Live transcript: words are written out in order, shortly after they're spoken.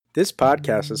This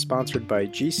podcast is sponsored by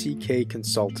GCK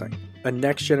Consulting, a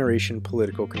next-generation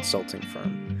political consulting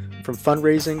firm. From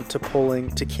fundraising to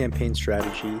polling to campaign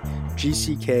strategy,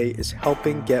 GCK is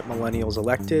helping get millennials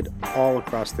elected all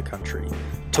across the country.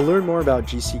 To learn more about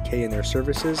GCK and their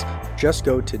services, just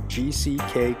go to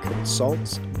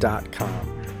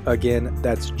gckconsults.com. Again,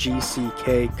 that's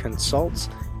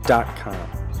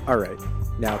gckconsults.com. All right,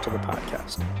 now to the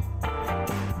podcast.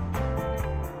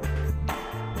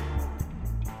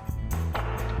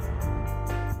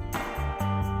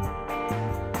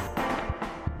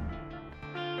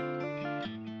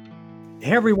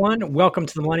 Hey everyone, welcome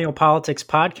to the Millennial Politics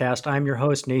Podcast. I'm your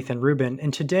host, Nathan Rubin,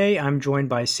 and today I'm joined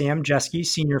by Sam Jeske,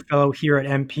 Senior Fellow here at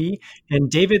MP, and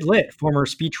David Litt, former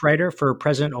speechwriter for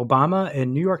President Obama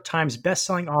and New York Times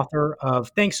bestselling author of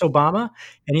Thanks Obama,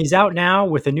 and he's out now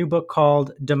with a new book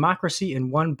called Democracy in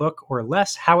One Book or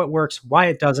Less, How It Works, Why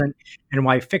It Doesn't, and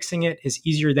Why Fixing It is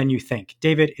Easier Than You Think.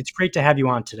 David, it's great to have you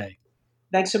on today.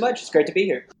 Thanks so much. It's great to be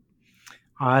here.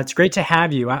 It's great to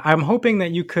have you. I'm hoping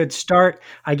that you could start.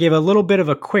 I gave a little bit of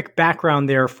a quick background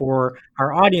there for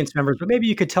our audience members, but maybe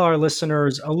you could tell our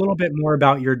listeners a little bit more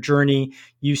about your journey.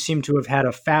 You seem to have had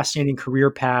a fascinating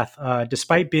career path,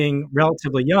 despite being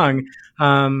relatively young.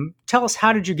 Tell us,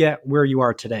 how did you get where you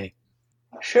are today?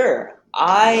 Sure.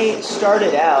 I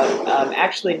started out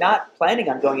actually not planning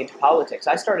on going into politics.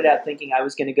 I started out thinking I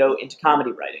was going to go into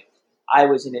comedy writing. I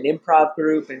was in an improv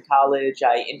group in college.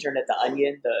 I interned at The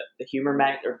Onion, the humor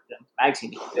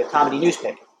magazine, the comedy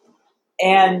newspaper.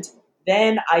 And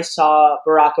then I saw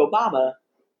Barack Obama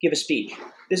give a speech.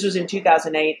 This was in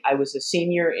 2008. I was a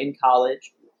senior in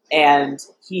college, and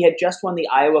he had just won the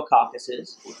Iowa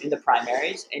caucuses in the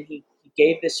primaries, and he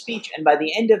gave this speech. And by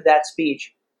the end of that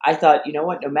speech, I thought, you know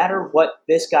what, no matter what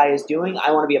this guy is doing,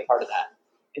 I want to be a part of that.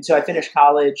 And so I finished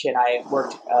college and I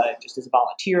worked just as a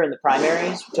volunteer in the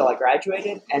primaries until I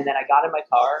graduated. And then I got in my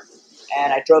car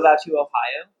and I drove out to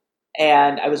Ohio.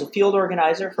 And I was a field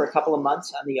organizer for a couple of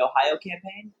months on the Ohio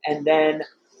campaign. And then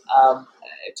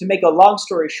to make a long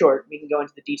story short, we can go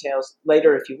into the details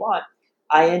later if you want,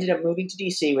 I ended up moving to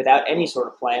D.C. without any sort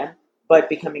of plan, but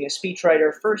becoming a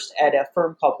speechwriter first at a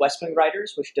firm called Westwing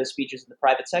Writers, which does speeches in the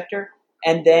private sector.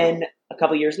 And then a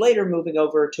couple years later, moving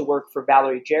over to work for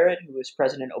Valerie Jarrett, who was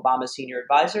President Obama's senior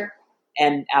advisor.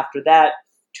 And after that,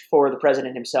 for the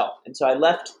president himself. And so I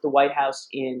left the White House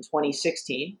in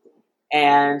 2016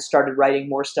 and started writing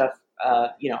more stuff,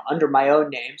 under my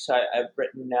own name. So I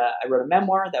wrote a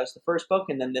memoir. That was the first book.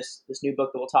 And then this new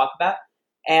book that we'll talk about.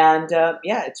 And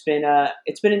it's been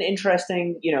an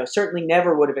interesting, certainly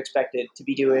never would have expected to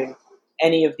be doing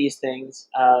any of these things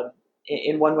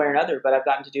in one way or another, but I've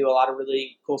gotten to do a lot of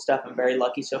really cool stuff. I'm very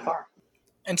lucky so far.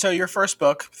 And so your first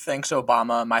book, Thanks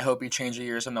Obama, My Hope You Change Your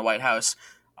Years in the White House,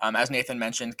 as Nathan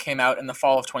mentioned, came out in the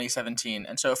fall of 2017.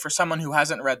 And so for someone who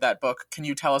hasn't read that book, can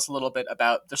you tell us a little bit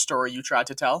about the story you tried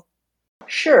to tell?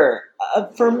 Sure.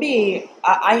 For me,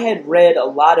 I had read a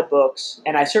lot of books,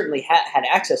 and I certainly had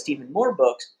access to even more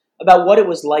books about what it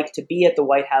was like to be at the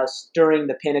White House during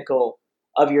the pinnacle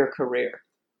of your career.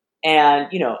 And,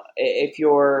 if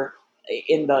you're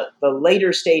in the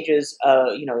later stages,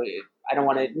 I don't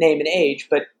want to name an age,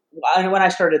 but when I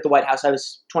started at the White House, I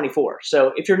was 24.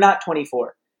 So if you're not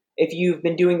 24, if you've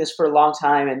been doing this for a long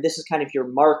time and this is kind of your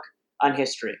mark on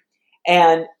history.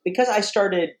 And because I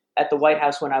started at the White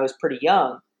House when I was pretty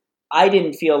young, I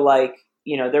didn't feel like,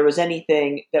 there was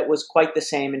anything that was quite the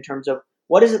same in terms of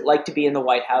what is it like to be in the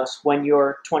White House when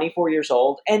you're 24 years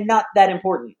old and not that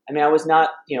important. I mean, I was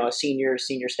not, a senior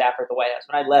staffer at the White House.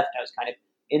 When I left, I was kind of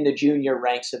in the junior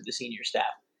ranks of the senior staff.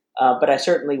 But I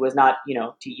certainly was not,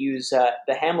 to use the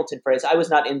Hamilton phrase, I was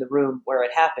not in the room where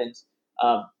it happens,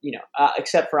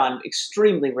 except for on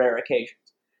extremely rare occasions.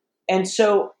 And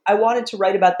so I wanted to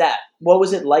write about that. What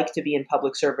was it like to be in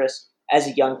public service as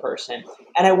a young person?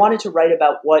 And I wanted to write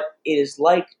about what it is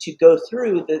like to go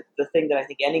through the thing that I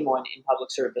think anyone in public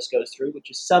service goes through,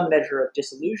 which is some measure of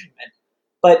disillusionment.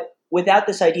 But without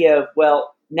this idea of,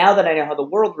 well, now that I know how the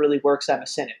world really works, I'm a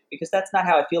cynic, because that's not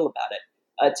how I feel about it.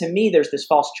 To me, there's this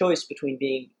false choice between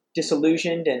being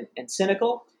disillusioned and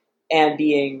cynical and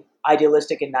being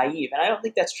idealistic and naive. And I don't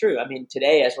think that's true. I mean,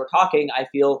 today, as we're talking, I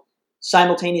feel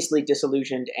simultaneously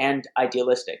disillusioned and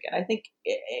idealistic. And I think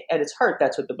at its heart,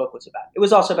 that's what the book was about. It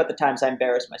was also about the times I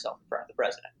embarrassed myself in front of the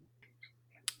president.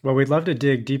 Well, we'd love to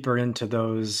dig deeper into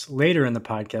those later in the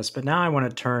podcast, but now I want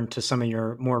to turn to some of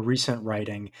your more recent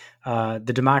writing,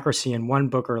 The Democracy in One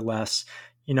Book or Less.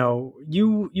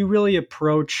 You really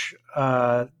approach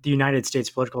the United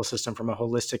States political system from a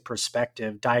holistic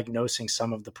perspective, diagnosing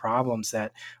some of the problems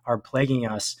that are plaguing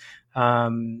us.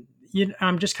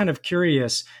 I'm just kind of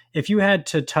curious if you had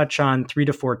to touch on 3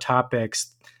 to 4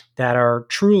 topics that are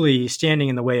truly standing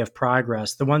in the way of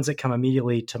progress. The ones that come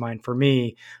immediately to mind for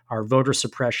me are voter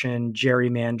suppression,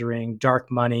 gerrymandering,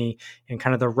 dark money, and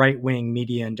kind of the right-wing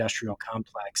media industrial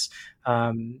complex.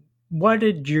 What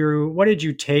did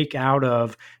you take out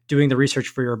of doing the research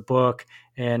for your book,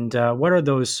 and what are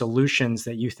those solutions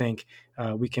that you think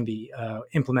we can be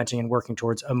implementing and working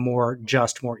towards a more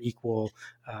just, more equal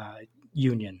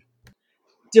union?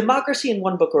 Democracy in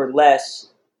One Book or Less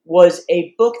was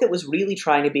a book that was really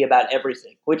trying to be about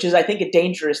everything, which is, I think, a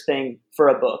dangerous thing for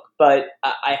a book. But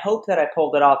I hope that I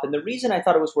pulled it off. And the reason I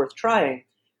thought it was worth trying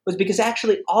was because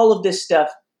actually all of this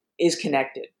stuff is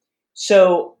connected.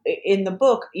 So in the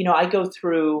book, I go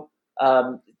through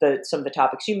some of the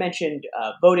topics you mentioned,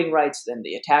 voting rights, then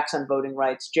the attacks on voting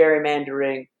rights,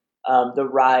 gerrymandering, the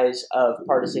rise of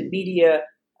partisan media,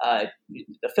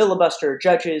 the filibuster,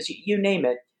 judges, you name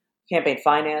it, campaign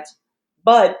finance.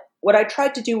 But what I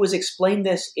tried to do was explain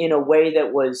this in a way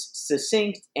that was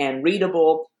succinct and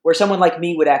readable, where someone like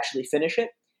me would actually finish it.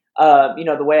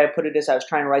 The way I put it is I was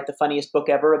trying to write the funniest book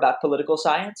ever about political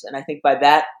science. And I think by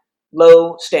that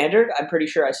low standard, I'm pretty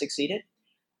sure I succeeded.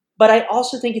 But I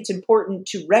also think it's important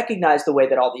to recognize the way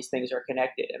that all these things are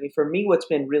connected. I mean, for me, what's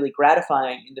been really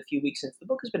gratifying in the few weeks since the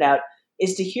book has been out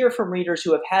is to hear from readers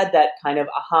who have had that kind of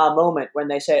aha moment when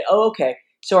they say, oh, okay,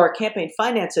 so our campaign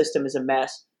finance system is a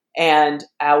mess, and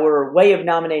our way of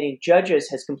nominating judges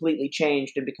has completely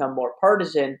changed and become more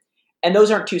partisan. And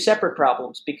those aren't two separate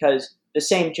problems, because the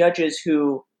same judges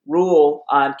who rule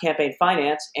on campaign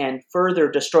finance and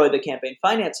further destroy the campaign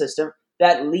finance system,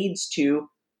 that leads to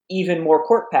even more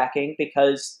court packing,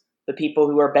 because the people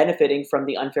who are benefiting from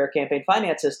the unfair campaign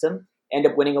finance system end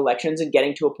up winning elections and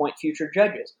getting to appoint future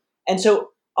judges. And so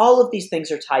all of these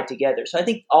things are tied together. So I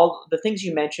think all the things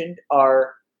you mentioned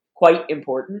are quite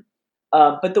important.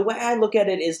 But the way I look at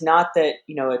it is not that,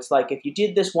 it's like if you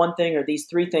did this one thing or these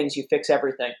 3 things, you fix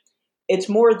everything. It's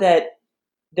more that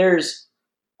there's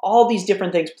all these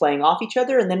different things playing off each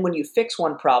other. And then when you fix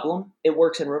one problem, it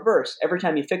works in reverse. Every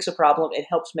time you fix a problem, it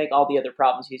helps make all the other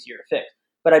problems easier to fix.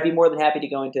 But I'd be more than happy to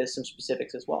go into some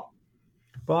specifics as well.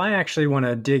 Well, I actually want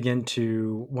to dig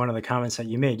into one of the comments that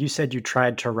you made. You said you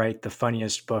tried to write the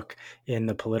funniest book in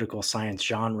the political science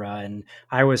genre, and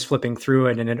I was flipping through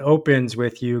it, and it opens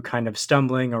with you kind of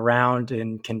stumbling around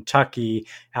in Kentucky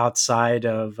outside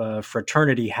of a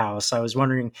fraternity house. I was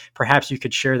wondering, perhaps you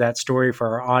could share that story for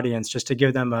our audience just to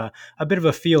give them a bit of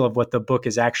a feel of what the book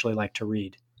is actually like to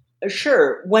read.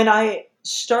 Sure. When I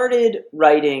started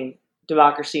writing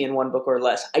Democracy in One Book or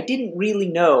Less, I didn't really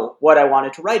know what I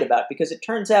wanted to write about, because it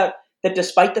turns out that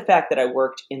despite the fact that I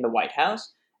worked in the White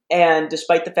House, and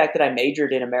despite the fact that I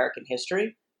majored in American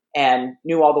history and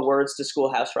knew all the words to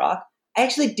Schoolhouse Rock, I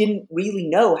actually didn't really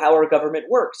know how our government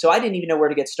worked. So I didn't even know where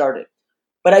to get started.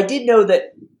 But I did know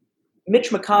that Mitch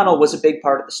McConnell was a big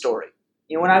part of the story.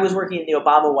 When I was working in the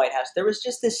Obama White House, there was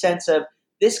just this sense of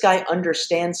this guy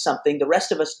understands something the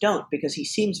rest of us don't, because he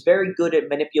seems very good at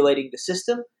manipulating the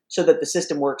system so that the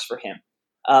system works for him.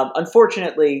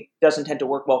 Unfortunately, doesn't tend to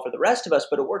work well for the rest of us,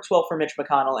 but it works well for Mitch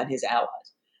McConnell and his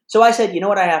allies. So I said, you know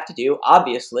what I have to do?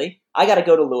 Obviously, I got to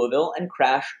go to Louisville and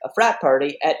crash a frat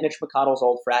party at Mitch McConnell's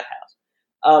old frat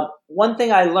house. One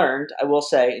thing I learned, I will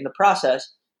say, in the process,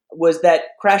 was that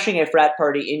crashing a frat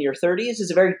party in your 30s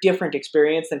is a very different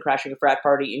experience than crashing a frat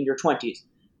party in your 20s.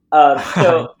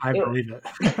 I believe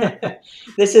it.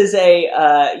 This is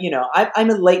I'm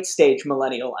a late stage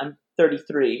millennial. I'm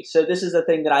 33. So this is a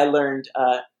thing that I learned,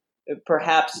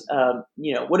 perhaps,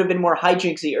 would have been more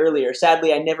hijinksy earlier.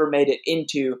 Sadly, I never made it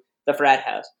into the frat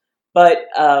house. But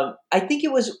I think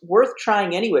it was worth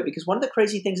trying anyway, because one of the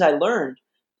crazy things I learned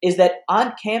is that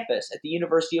on campus at the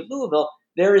University of Louisville,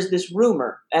 there is this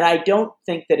rumor, and I don't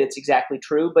think that it's exactly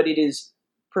true, but it is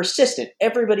persistent.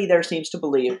 Everybody there seems to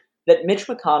believe that Mitch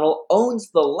McConnell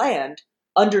owns the land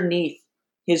underneath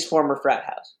his former frat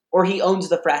house, or he owns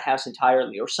the frat house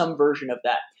entirely, or some version of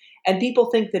that. And people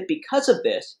think that because of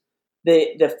this,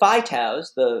 the Phi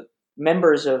Taus, the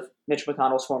members of Mitch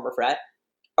McConnell's former frat,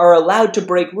 are allowed to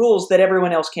break rules that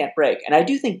everyone else can't break. And I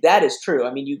do think that is true.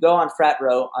 I mean, you go on Frat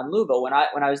Row on Louisville, when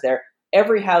I was there,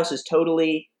 every house is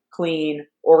totally clean,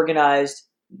 organized,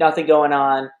 nothing going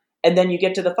on. And then you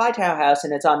get to the Phi Tau house,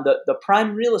 and it's on the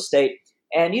prime real estate.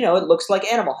 And, it looks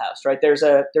like Animal House, right? There's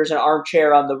an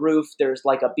armchair on the roof. There's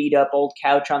like a beat up old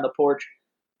couch on the porch.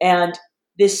 And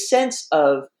this sense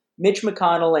of Mitch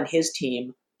McConnell and his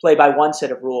team play by one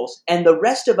set of rules, and the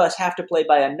rest of us have to play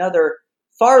by another,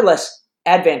 far less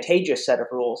advantageous set of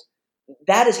rules.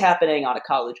 That is happening on a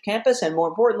college campus. And more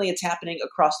importantly, it's happening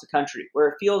across the country, where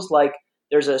it feels like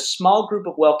There's a small group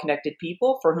of well-connected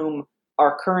people for whom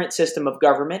our current system of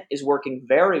government is working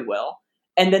very well.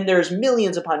 And then there's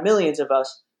millions upon millions of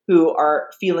us who are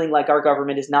feeling like our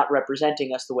government is not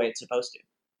representing us the way it's supposed to.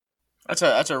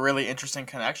 That's a really interesting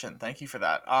connection. Thank you for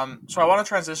that. So I want to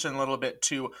transition a little bit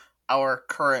to our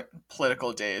current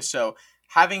political days. So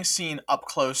having seen up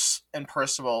close and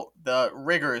personal the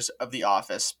rigors of the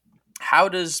office, how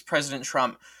does President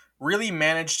Trump really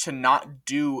manage to not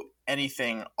do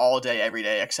anything all day, every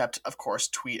day, except, of course,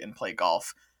 tweet and play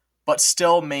golf, but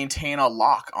still maintain a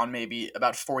lock on maybe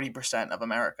about 40% of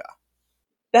America?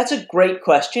 That's a great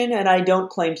question, and I don't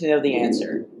claim to know the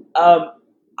answer.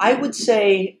 I would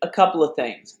say a couple of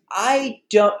things.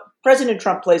 President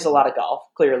Trump plays a lot of golf,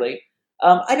 clearly.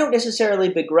 I don't necessarily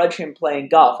begrudge him playing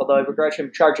golf, although I begrudge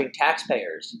him charging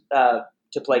taxpayers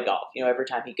to play golf. Every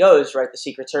time he goes, right, the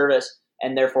Secret Service,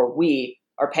 and therefore we,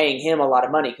 are paying him a lot of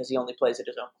money because he only plays at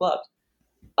his own clubs.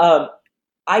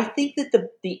 I think that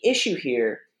the issue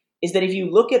here is that if you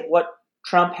look at what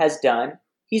Trump has done,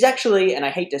 he's actually, and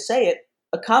I hate to say it,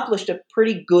 accomplished a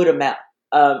pretty good amount.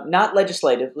 Not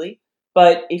legislatively,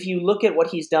 but if you look at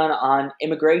what he's done on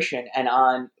immigration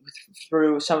and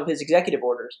through some of his executive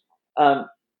orders,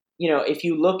 if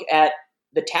you look at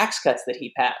the tax cuts that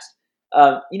he passed,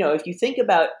 if you think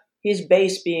about his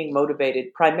base being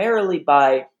motivated primarily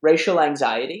by racial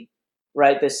anxiety,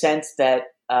 right? The sense that,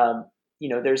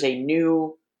 there's a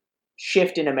new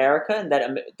shift in America and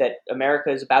that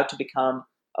America is about to become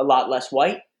a lot less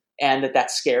white and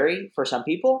that's scary for some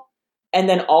people. And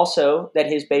then also that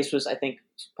his base was, I think,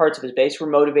 parts of his base were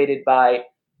motivated by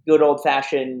good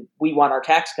old-fashioned, we want our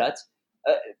tax cuts.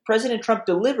 President Trump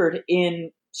delivered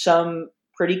in some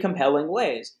pretty compelling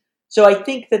ways. So I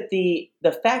think that the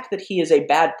fact that he is a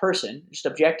bad person, just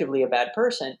objectively a bad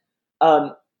person,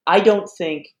 I don't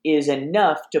think is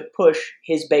enough to push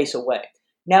his base away.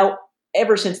 Now,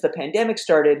 ever since the pandemic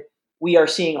started, we are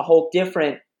seeing a whole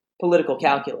different political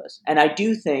calculus. And I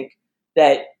do think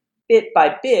that bit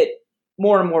by bit,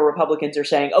 more and more Republicans are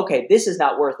saying, okay, this is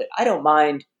not worth it. I don't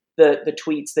mind the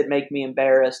tweets that make me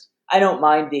embarrassed. I don't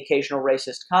mind the occasional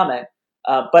racist comment.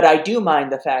 But I do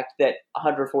mind the fact that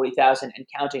 140,000 and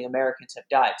counting Americans have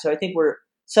died. So I think we're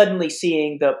suddenly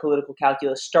seeing the political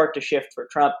calculus start to shift for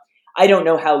Trump. I don't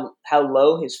know how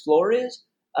low his floor is,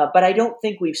 but I don't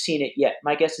think we've seen it yet.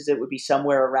 My guess is it would be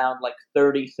somewhere around like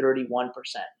 30-31%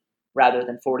 rather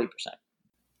than 40%.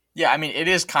 Yeah, I mean, it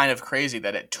is kind of crazy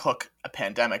that it took a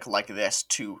pandemic like this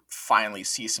to finally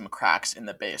see some cracks in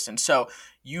the base. And so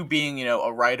you being,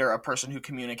 a writer, a person who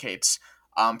communicates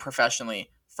professionally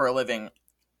for a living,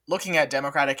 looking at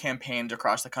Democratic campaigns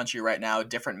across the country right now,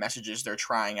 different messages they're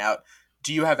trying out,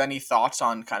 do you have any thoughts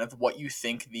on kind of what you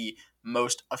think the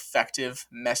most effective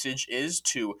message is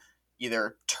to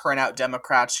either turn out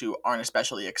Democrats who aren't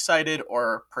especially excited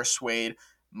or persuade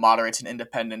moderates and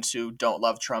independents who don't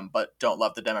love Trump but don't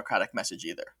love the Democratic message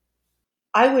either?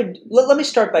 Let me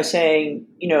start by saying,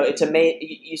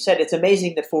 you said it's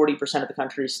amazing that 40% of the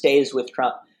country stays with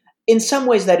Trump. In some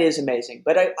ways, that is amazing.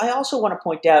 But I also want to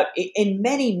point out, in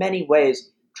many, many ways,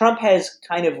 Trump has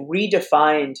kind of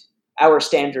redefined our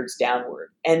standards downward.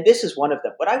 And this is one of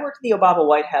them. When I worked in the Obama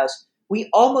White House, we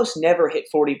almost never hit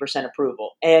 40%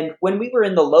 approval. And when we were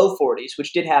in the low 40s,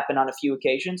 which did happen on a few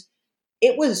occasions,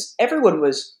 everyone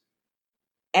was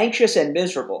anxious and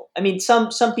miserable. I mean, some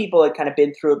people had kind of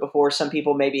been through it before. Some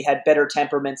people maybe had better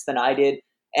temperaments than I did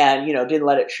and, didn't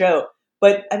let it show.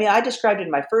 But I mean, I described it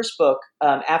in my first book,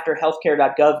 after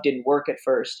healthcare.gov didn't work at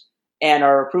first and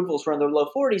our approvals were in the low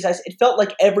 40s, it felt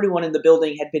like everyone in the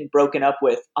building had been broken up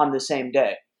with on the same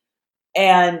day.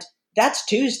 And that's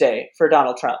Tuesday for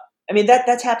Donald Trump. I mean,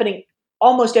 that's happening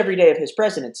almost every day of his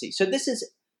presidency. So this is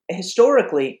a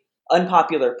historically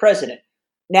unpopular president.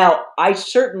 Now, I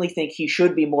certainly think he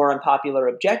should be more unpopular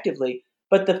objectively,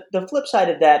 but the flip side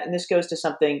of that, and this goes to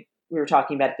something we were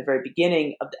talking about at the very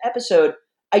beginning of the episode,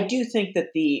 I do think that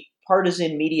the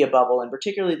partisan media bubble, and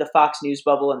particularly the Fox News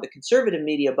bubble and the conservative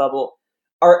media bubble,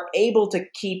 are able to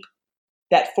keep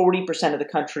that 40% of the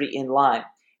country in line.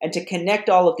 And to connect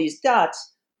all of these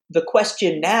dots, the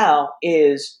question now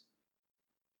is,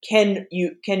 can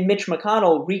Mitch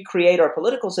McConnell recreate our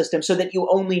political system so that you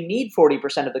only need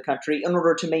 40% of the country in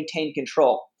order to maintain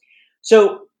control?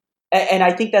 So, and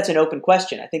I think that's an open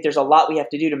question. I think there's a lot we have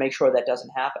to do to make sure that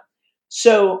doesn't happen.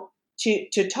 So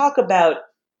to talk about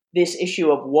this issue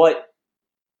of what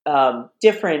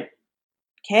different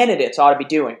candidates ought to be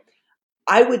doing,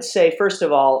 I would say, first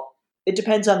of all, it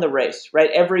depends on the race, right?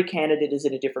 Every candidate is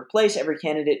in a different place. Every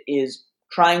candidate is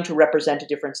trying to represent a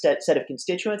different set of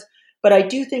constituents. But I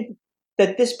do think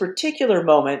that this particular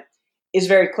moment is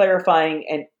very clarifying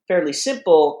and fairly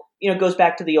simple it goes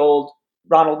back to the old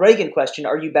Ronald Reagan question,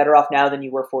 are you better off now than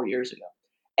you were 4 years ago?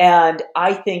 And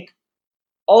I think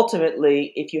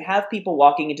ultimately, if you have people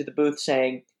walking into the booth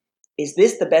saying, is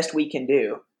this the best we can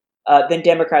do? Then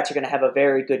Democrats are going to have a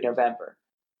very good November.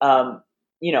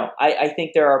 I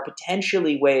think there are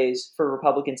potentially ways for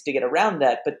Republicans to get around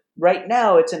that, but right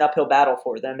now it's an uphill battle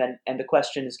for them. And the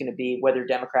question is going to be whether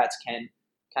Democrats can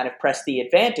kind of press the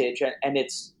advantage. And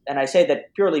I say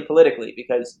that purely politically,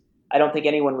 because I don't think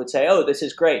anyone would say, oh, this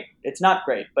is great. It's not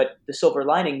great. But the silver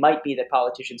lining might be that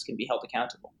politicians can be held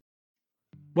accountable.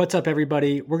 What's up,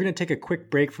 everybody? We're going to take a quick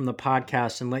break from the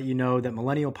podcast and let you know that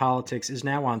Millennial Politics is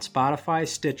now on Spotify,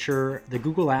 Stitcher, the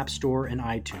Google App Store, and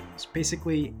iTunes.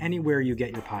 Basically, anywhere you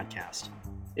get your podcast.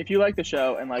 If you like the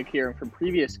show and like hearing from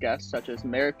previous guests such as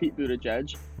Mayor Pete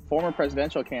Buttigieg, former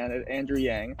presidential candidate Andrew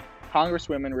Yang,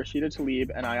 Congresswomen Rashida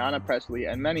Tlaib and Ayanna Pressley,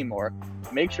 and many more,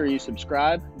 make sure you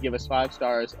subscribe, give us 5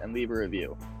 stars, and leave a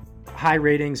review. High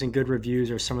ratings and good reviews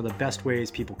are some of the best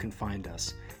ways people can find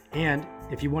us. And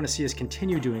if you want to see us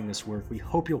continue doing this work, we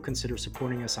hope you'll consider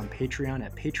supporting us on Patreon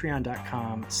at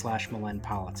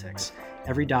patreon.com/MillenPolitics.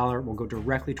 Every dollar will go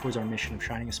directly towards our mission of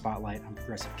shining a spotlight on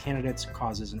progressive candidates,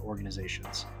 causes, and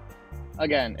organizations.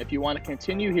 Again, if you want to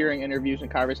continue hearing interviews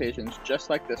and conversations just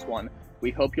like this one,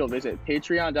 we hope you'll visit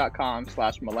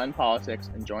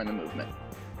patreon.com/MillenPolitics and join the movement.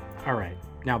 All right,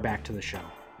 now back to the show.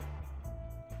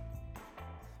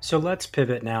 So let's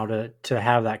pivot now to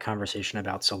have that conversation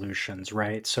about solutions,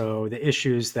 right? So the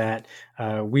issues that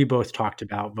we both talked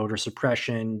about, voter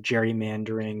suppression,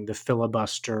 gerrymandering, the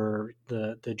filibuster,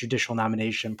 the judicial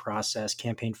nomination process,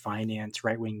 campaign finance,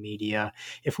 right-wing media.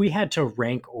 If we had to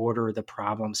rank order the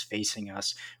problems facing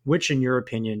us, which in your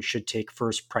opinion should take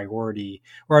first priority?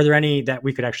 Or are there any that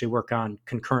we could actually work on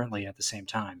concurrently at the same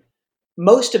time?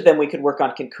 Most of them we could work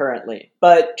on concurrently,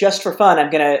 but just for fun, I'm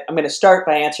gonna start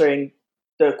by answering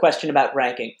the question about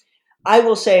ranking. I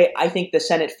will say I think the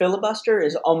Senate filibuster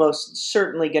is almost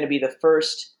certainly going to be the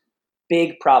first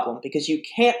big problem, because you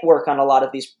can't work on a lot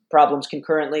of these problems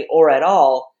concurrently or at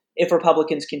all if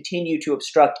Republicans continue to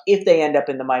obstruct if they end up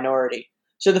in the minority.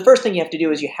 So the first thing you have to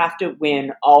do is you have to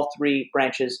win all 3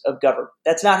 branches of government.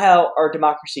 That's not how our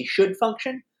democracy should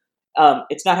function.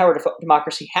 It's not how our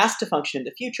democracy has to function in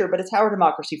the future, but it's how our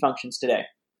democracy functions today.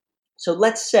 So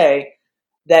let's say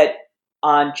that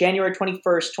on January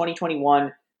 21st,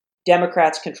 2021,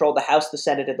 Democrats control the House, the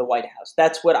Senate, and the White House.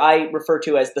 That's what I refer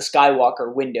to as the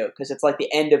Skywalker window, because it's like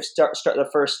the end of the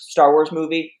first Star Wars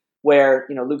movie where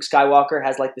Luke Skywalker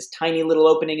has like this tiny little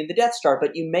opening in the Death Star,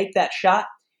 but you make that shot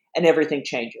and everything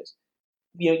changes.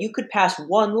 You could pass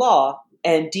one law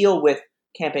and deal with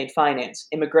campaign finance,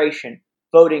 immigration,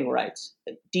 voting rights,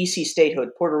 DC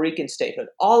statehood, Puerto Rican statehood,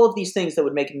 all of these things that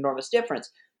would make an enormous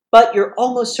difference. But you're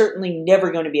almost certainly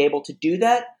never going to be able to do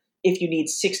that if you need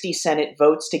 60 Senate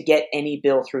votes to get any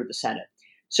bill through the Senate.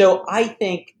 So I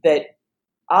think that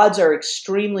odds are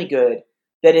extremely good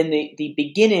that in the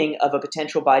beginning of a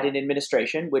potential Biden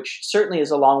administration, which certainly is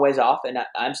a long ways off, and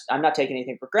I'm not taking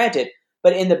anything for granted,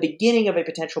 but in the beginning of a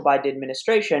potential Biden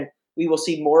administration, we will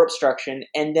see more obstruction,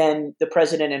 and then the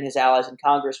president and his allies in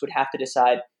Congress would have to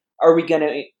decide, are we going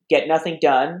to get nothing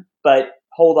done but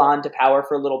hold on to power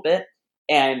for a little bit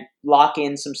and lock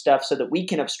in some stuff so that we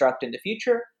can obstruct in the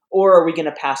future, or are we going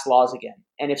to pass laws again?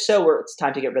 And if so, it's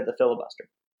time to get rid of the filibuster.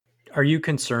 Are you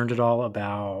concerned at all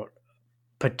about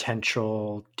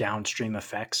potential downstream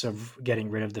effects of getting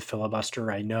rid of the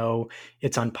filibuster? I know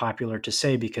it's unpopular to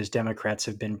say because Democrats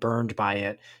have been burned by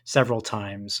it several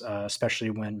times, especially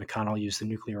when McConnell used the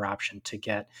nuclear option to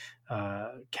get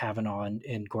Kavanaugh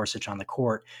and Gorsuch on the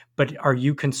court. But are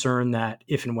you concerned that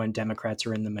if and when Democrats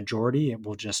are in the majority, it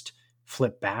will just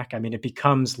flip back? I mean, it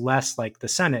becomes less like the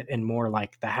Senate and more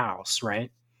like the House,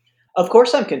 right? Of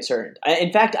course I'm concerned.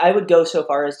 In fact, I would go so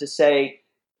far as to say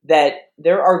that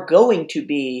there are going to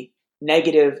be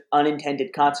negative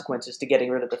unintended consequences to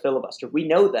getting rid of the filibuster. We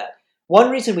know that.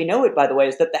 One reason we know it, by the way,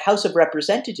 is that the House of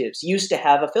Representatives used to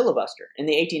have a filibuster in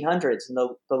the 1800s, in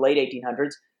the late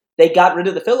 1800s. They got rid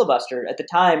of the filibuster. At the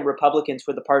time, Republicans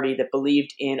were the party that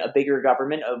believed in a bigger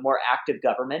government, a more active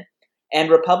government. And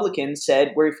Republicans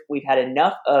said, we've had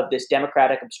enough of this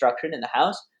Democratic obstruction in the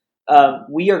House.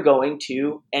 We are going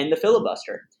to end the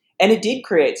filibuster. And it did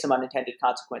create some unintended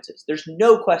consequences. There's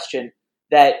no question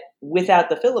that without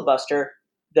the filibuster,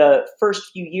 the first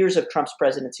few years of Trump's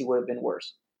presidency would have been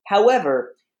worse.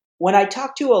 However, when I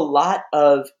talk to a lot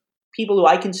of people who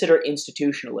I consider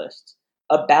institutionalists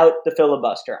about the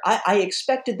filibuster, I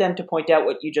expected them to point out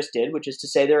what you just did, which is to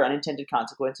say there are unintended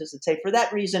consequences and say, for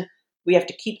that reason, we have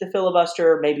to keep the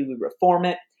filibuster, maybe we reform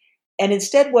it. And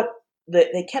instead, what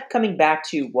they kept coming back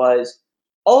to was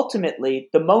ultimately,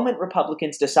 the moment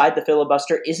Republicans decide the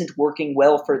filibuster isn't working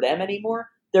well for them anymore,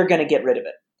 they're going to get rid of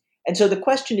it. And so the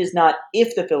question is not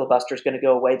if the filibuster is going to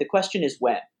go away, the question is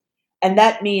when. And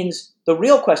that means the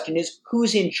real question is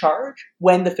who's in charge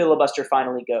when the filibuster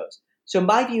finally goes. So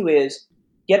my view is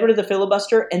get rid of the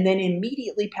filibuster and then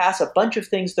immediately pass a bunch of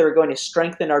things that are going to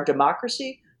strengthen our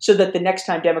democracy so that the next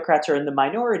time Democrats are in the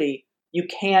minority, you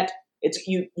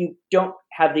don't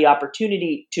have the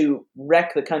opportunity to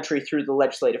wreck the country through the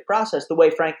legislative process the way,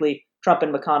 frankly, Trump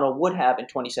and McConnell would have in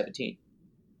 2017.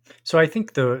 So I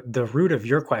think the root of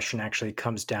your question actually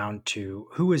comes down to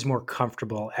who is more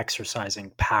comfortable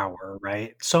exercising power,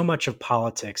 right? So much of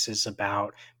politics is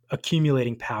about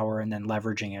accumulating power and then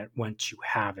leveraging it once you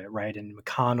have it, right? And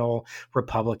McConnell,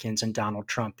 Republicans, and Donald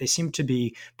Trump, they seem to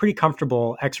be pretty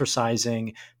comfortable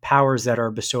exercising powers that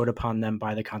are bestowed upon them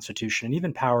by the Constitution and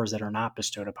even powers that are not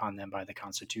bestowed upon them by the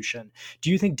Constitution. Do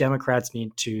you think Democrats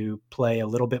need to play a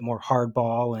little bit more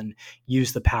hardball and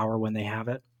use the power when they have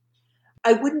it?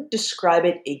 I wouldn't describe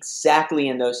it exactly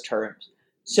in those terms.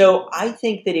 So I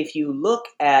think that if you look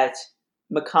at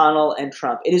McConnell and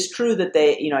Trump, it is true that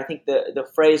I think the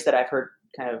phrase that I've heard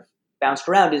kind of bounced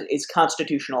around is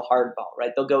constitutional hardball,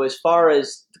 right? They'll go as far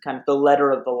as the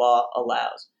letter of the law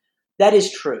allows. That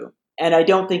is true. And I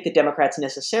don't think the Democrats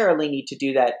necessarily need to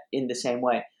do that in the same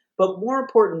way. But more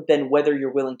important than whether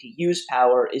you're willing to use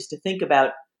power is to think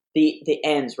about the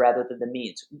ends rather than the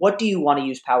means. What do you want to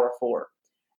use power for?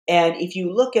 And if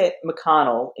you look at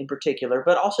McConnell in particular,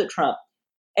 but also Trump,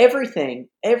 every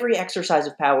exercise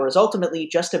of power is ultimately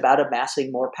just about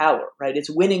amassing more power, right? It's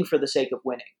winning for the sake of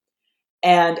winning.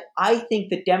 And I think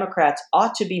that Democrats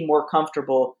ought to be more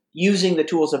comfortable using the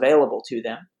tools available to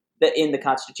them in the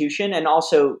Constitution and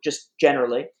also just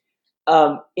generally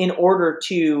in order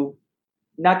to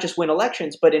not just win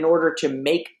elections, but in order to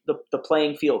make the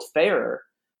playing field fairer.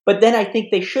 But then I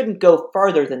think they shouldn't go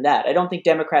farther than that. I don't think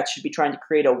Democrats should be trying to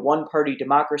create a one-party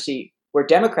democracy where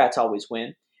Democrats always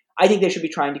win. I think they should be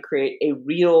trying to create a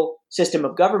real system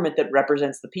of government that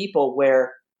represents the people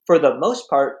where, for the most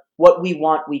part, what we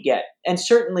want, we get. And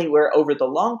certainly where over the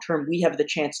long term, we have the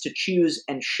chance to choose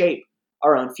and shape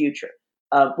our own future.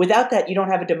 Without that, you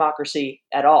don't have a democracy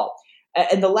at all.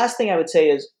 And the last thing I would say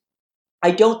is,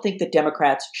 I don't think that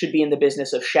Democrats should be in the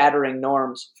business of shattering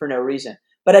norms for no reason.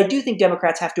 But I do think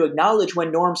Democrats have to acknowledge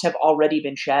when norms have already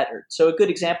been shattered. So a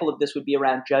good example of this would be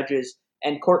around judges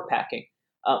and court packing.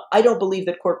 I don't believe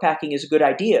that court packing is a good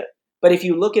idea. But if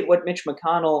you look at what Mitch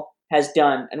McConnell has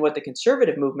done and what the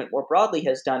conservative movement more broadly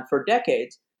has done for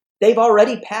decades, they've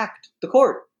already packed the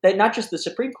court. Not just the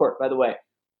Supreme Court, by the way.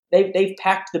 They've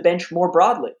packed the bench more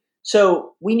broadly.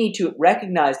 So we need to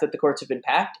recognize that the courts have been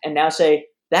packed and now say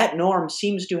that norm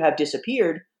seems to have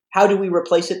disappeared. How do we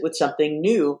replace it with something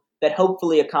new that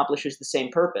hopefully accomplishes the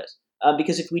same purpose?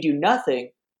 Because if we do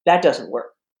nothing, that doesn't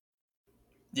work.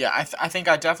 Yeah, I think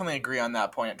I definitely agree on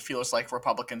that point. It feels like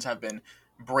Republicans have been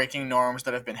breaking norms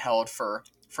that have been held for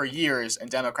years, and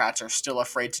Democrats are still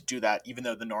afraid to do that, even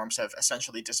though the norms have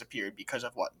essentially disappeared because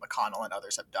of what McConnell and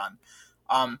others have done.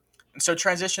 And so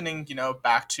transitioning,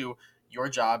 back to your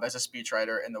job as a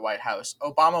speechwriter in the White House,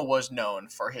 Obama was known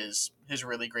for his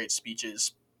really great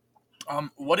speeches.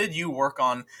 What did you work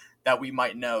on that we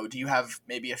might know? Do you have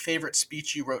maybe a favorite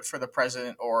speech you wrote for the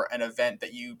president or an event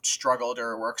that you struggled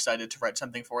or were excited to write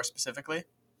something for specifically?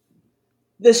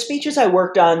 The speeches I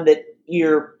worked on that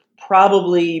you're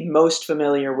probably most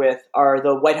familiar with are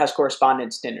the White House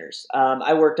Correspondents' Dinners.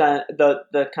 I worked on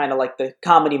the kind of like the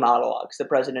comedy monologues that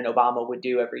President Obama would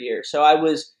do every year. So I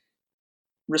was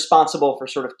responsible for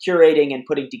sort of curating and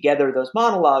putting together those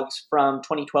monologues from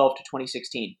 2012 to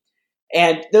 2016.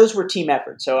 And those were team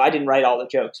efforts. So I didn't write all the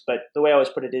jokes, but the way I always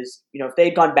put it is, if they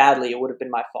had gone badly, it would have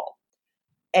been my fault.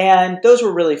 And those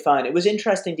were really fun. It was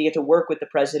interesting to get to work with the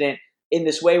president in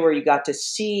this way where you got to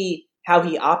see how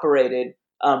he operated,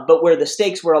 but where the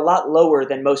stakes were a lot lower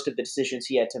than most of the decisions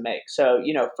he had to make. So,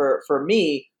 for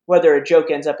me, whether a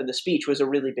joke ends up in the speech was a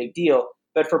really big deal.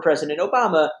 But for President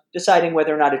Obama, deciding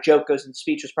whether or not a joke goes in the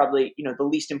speech was probably, the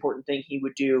least important thing he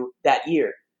would do that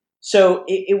year. So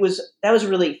that was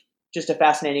really just a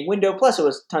fascinating window. Plus, it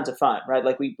was tons of fun, right?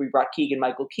 Like we brought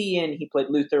Keegan-Michael Key in. He played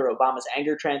Luther, Obama's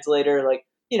anger translator.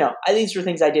 These were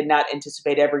things I did not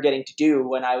anticipate ever getting to do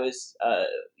when I was,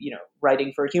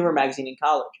 writing for a humor magazine in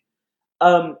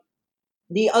college.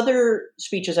 The other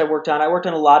speeches I worked on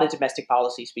a lot of domestic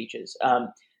policy speeches.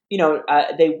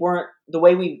 They weren't the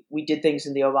way we did things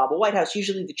in the Obama White House.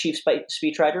 Usually the chief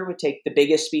speechwriter would take the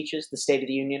biggest speeches, the State of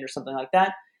the Union or something like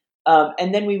that.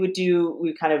 And then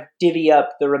we kind of divvy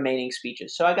up the remaining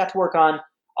speeches. So I got to work on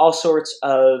all sorts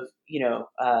of,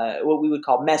 what we would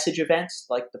call message events,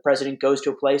 like the president goes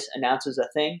to a place, announces a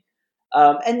thing,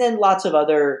 and then lots of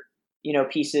other,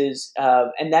 pieces,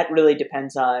 and that really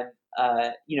depends on,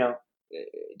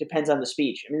 depends on the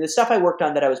speech. I mean, the stuff I worked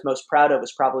on that I was most proud of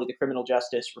was probably the criminal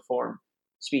justice reform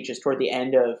speeches toward the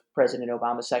end of President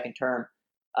Obama's second term.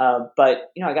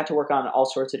 But I got to work on all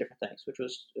sorts of different things,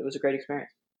 it was a great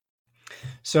experience.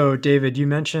 So, David, you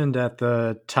mentioned at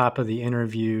the top of the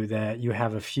interview that you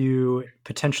have a few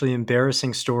potentially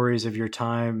embarrassing stories of your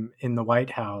time in the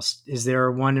White House. Is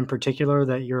there one in particular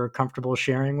that you're comfortable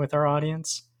sharing with our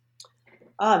audience?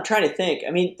 I'm trying to think.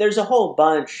 I mean, there's a whole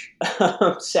bunch,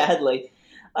 sadly.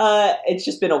 It's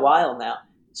just been a while now.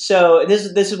 So this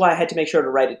is why I had to make sure to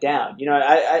write it down.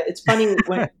 It's funny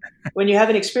when you have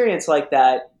an experience like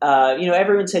that,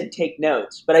 everyone said take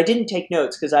notes, but I didn't take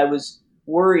notes because I was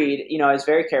worried. I was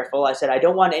very careful. I said, I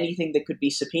don't want anything that could be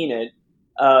subpoenaed,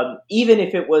 even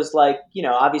if it was like,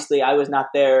 obviously I was not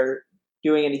there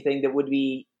doing anything that would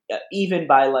be, even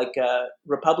by like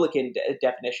Republican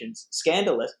definitions,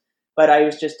 scandalous. But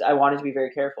I wanted to be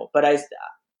very careful. But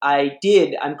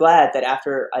I'm glad that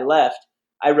after I left,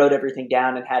 I wrote everything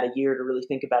down and had a year to really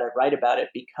think about it, write about it,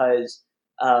 because,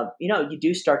 you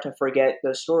do start to forget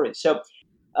those stories. So,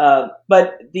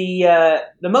 but the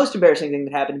most embarrassing thing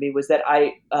that happened to me was that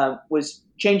I was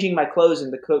changing my clothes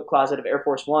in the coat closet of Air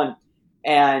Force One,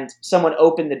 and someone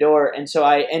opened the door. And so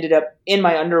I ended up in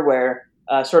my underwear,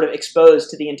 sort of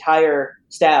exposed to the entire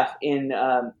staff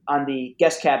on the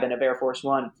guest cabin of Air Force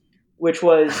One, which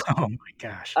was, oh my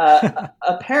gosh,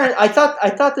 apparent. I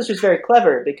thought this was very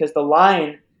clever because the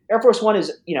line Air Force One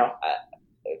is,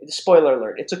 spoiler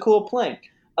alert, it's a cool plane,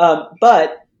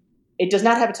 but it does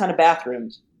not have a ton of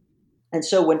bathrooms, and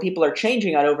so when people are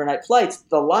changing on overnight flights,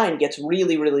 the line gets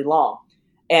really, really long.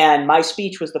 And my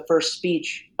speech was the first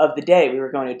speech of the day. We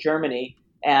were going to Germany,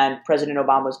 and President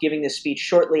Obama was giving this speech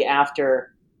shortly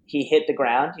after he hit the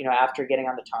ground, after getting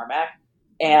on the tarmac,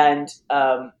 and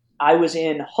I was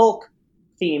in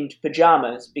Hulk-themed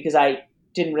pajamas because I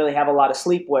didn't really have a lot of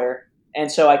sleepwear,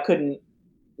 and so I couldn't,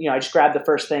 I just grabbed the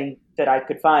first thing that I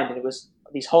could find, and it was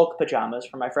these Hulk pajamas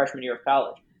from my freshman year of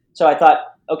college. So I thought,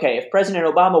 okay, if President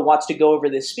Obama wants to go over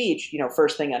this speech,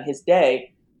 first thing on his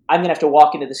day, I'm going to have to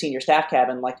walk into the senior staff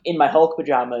cabin like in my Hulk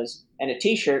pajamas and a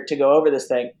T-shirt to go over this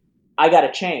thing. I got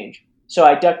to change. So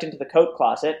I ducked into the coat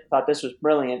closet, thought this was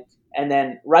brilliant. And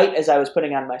then right as I was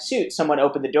putting on my suit, someone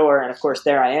opened the door, and of course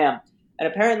there I am. And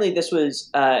apparently this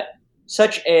was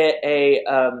such a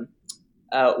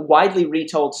widely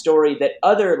retold story that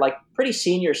other like pretty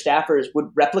senior staffers would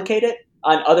replicate it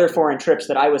on other foreign trips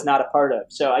that I was not a part of.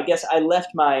 So I guess I left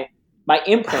my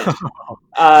imprint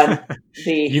on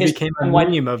the. You became a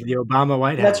meme of the Obama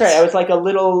White House. That's right. I was like it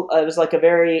was like a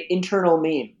very internal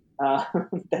meme.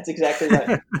 That's exactly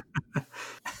right.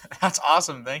 That's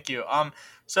awesome. Thank you.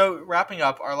 So wrapping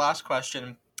up, our last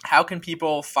question: how can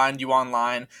people find you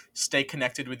online, stay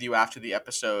connected with you after the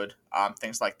episode,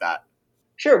 things like that?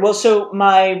 Sure. Well, so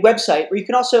my website, where you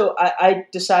can also, I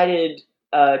decided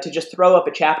to just throw up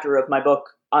a chapter of my book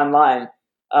online.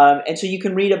 And so you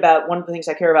can read about, one of the things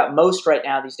I care about most right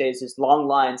now these days is long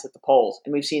lines at the polls.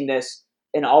 And we've seen this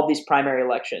in all these primary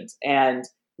elections. And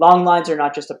long lines are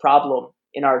not just a problem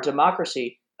in our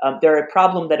democracy. They're a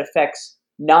problem that affects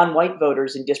non-white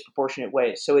voters in disproportionate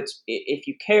ways. So if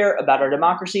you care about our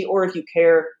democracy, or if you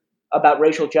care about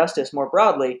racial justice more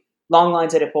broadly, long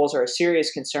lines at polls are a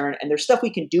serious concern, and there's stuff we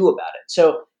can do about it.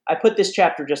 So I put this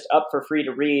chapter just up for free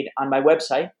to read on my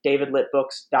website,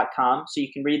 davidlittbooks.com, so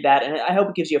you can read that, and I hope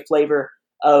it gives you a flavor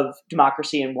of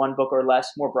democracy in one book or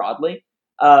less more broadly.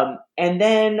 And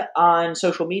then on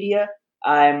social media,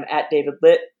 I'm at David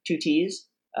Litt, 2 T's,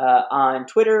 on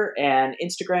Twitter and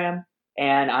Instagram,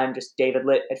 and I'm just David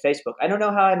Litt at Facebook. I don't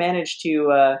know how I managed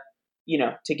to,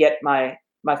 to get my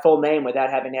full name without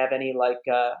having to have any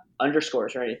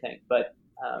underscores or anything, but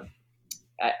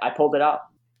I pulled it off.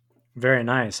 Very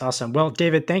nice. Awesome. Well,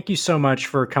 David, thank you so much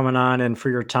for coming on and for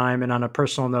your time. And on a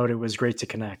personal note, it was great to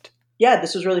connect. Yeah,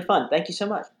 this was really fun. Thank you so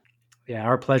much. Yeah,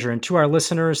 our pleasure. And to our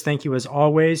listeners, thank you as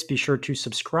always. Be sure to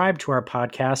subscribe to our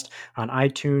podcast on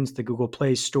iTunes, the Google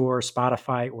Play Store,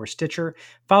 Spotify, or Stitcher.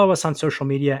 Follow us on social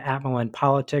media at Millen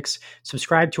Politics.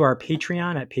 Subscribe to our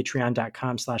Patreon at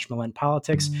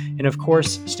patreon.com/MillenPolitics. And of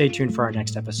course, stay tuned for our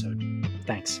next episode.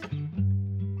 Thanks.